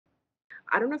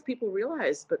I don't know if people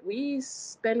realize, but we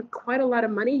spend quite a lot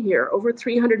of money here, over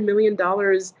 $300 million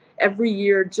every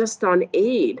year just on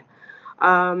aid.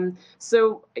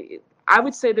 So I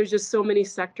would say there's just so many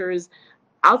sectors.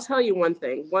 I'll tell you one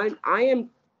thing. One, I am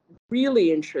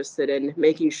really interested in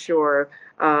making sure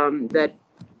that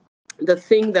the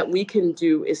thing that we can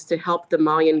do is to help the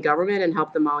Malian government and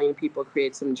help the Malian people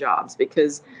create some jobs,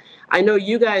 because I know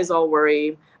you guys all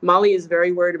worry. Mali is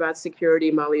very worried about security.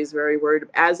 Mali is very worried,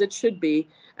 as it should be,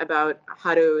 about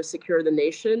how to secure the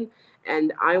nation.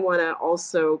 And I want to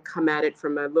also come at it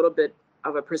from a little bit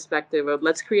of a perspective of,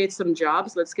 let's create some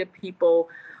jobs. Let's get people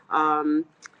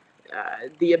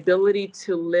the ability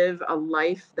to live a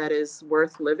life that is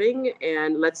worth living,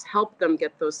 and let's help them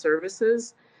get those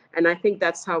services. And I think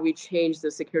that's how we change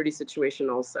the security situation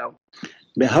also.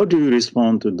 But how do you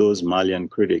respond to those Malian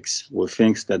critics who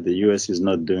think that the U.S. is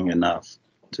not doing enough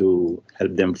to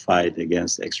help them fight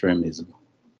against extremism?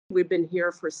 We've been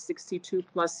here for 62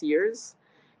 plus years,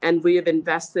 and we have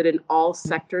invested in all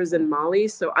sectors in Mali.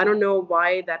 So I don't know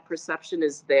why that perception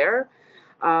is there.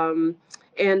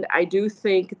 And I do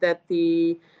think that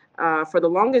for the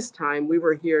longest time, we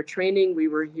were here training, we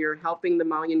were here helping the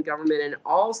Malian government in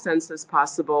all senses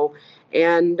possible.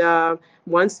 And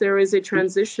once there is a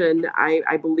transition,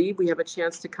 I believe we have a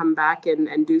chance to come back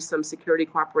and do some security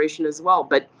cooperation as well.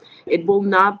 But it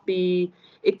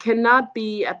cannot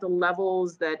be at the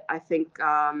levels that I think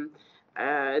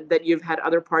that you've had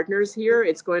other partners here.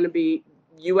 It's going to be,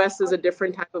 U.S. is a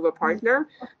different type of a partner,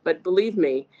 but believe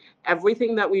me,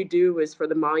 everything that we do is for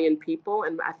the Malian people.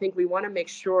 And I think we want to make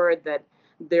sure that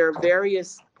there are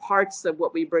various parts of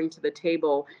what we bring to the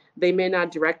table. They may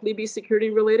not directly be security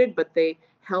related, but they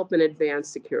help and advance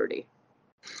security.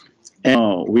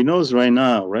 And we know right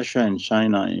now, Russia and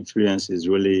China influence is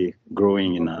really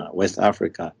growing in West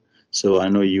Africa. So I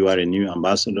know you are a new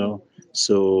ambassador.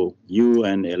 So you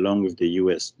and along with the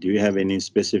U.S., do you have any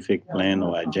specific plan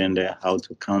or agenda how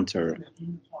to counter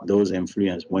those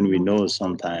influence when we know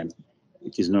sometimes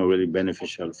it is not really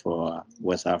beneficial for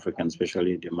West Africans,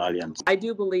 especially the Malians? I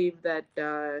do believe that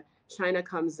China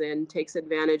comes in, takes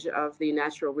advantage of the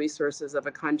natural resources of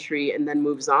a country, and then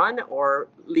moves on or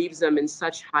leaves them in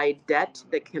such high debt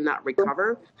they cannot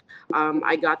recover.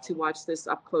 I got to watch this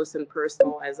up close and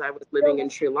personal as I was living in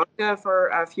Sri Lanka for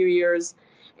a few years.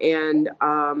 And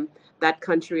that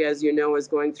country, as you know, is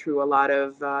going through a lot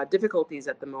of difficulties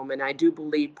at the moment. I do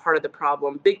believe part of the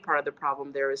problem, big part of the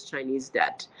problem there, is Chinese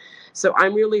debt. So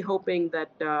I'm really hoping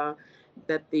that the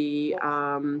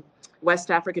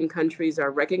West African countries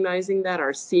are recognizing that,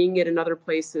 are seeing it in other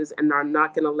places, and are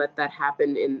not going to let that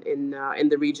happen in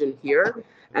the region here.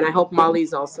 And I hope Mali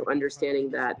is also understanding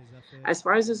that. As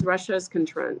far as Russia is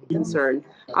concerned,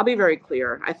 I'll be very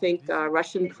clear. I think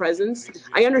Russian presence,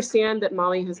 I understand that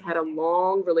Mali has had a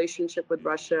long relationship with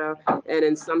Russia, and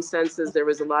in some senses there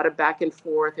was a lot of back and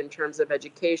forth in terms of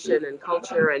education and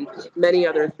culture and many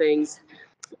other things.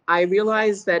 I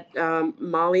realize that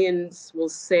Malians will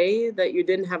say that you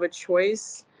didn't have a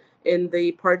choice in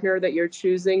the partner that you're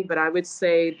choosing, but I would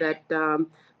say that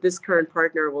this current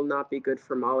partner will not be good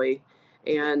for Mali.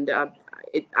 And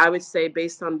I would say,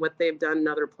 based on what they've done in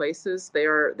other places,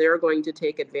 they're going to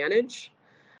take advantage.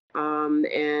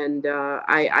 And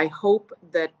I hope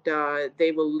that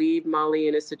they will leave Mali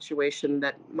in a situation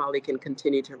that Mali can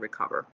continue to recover.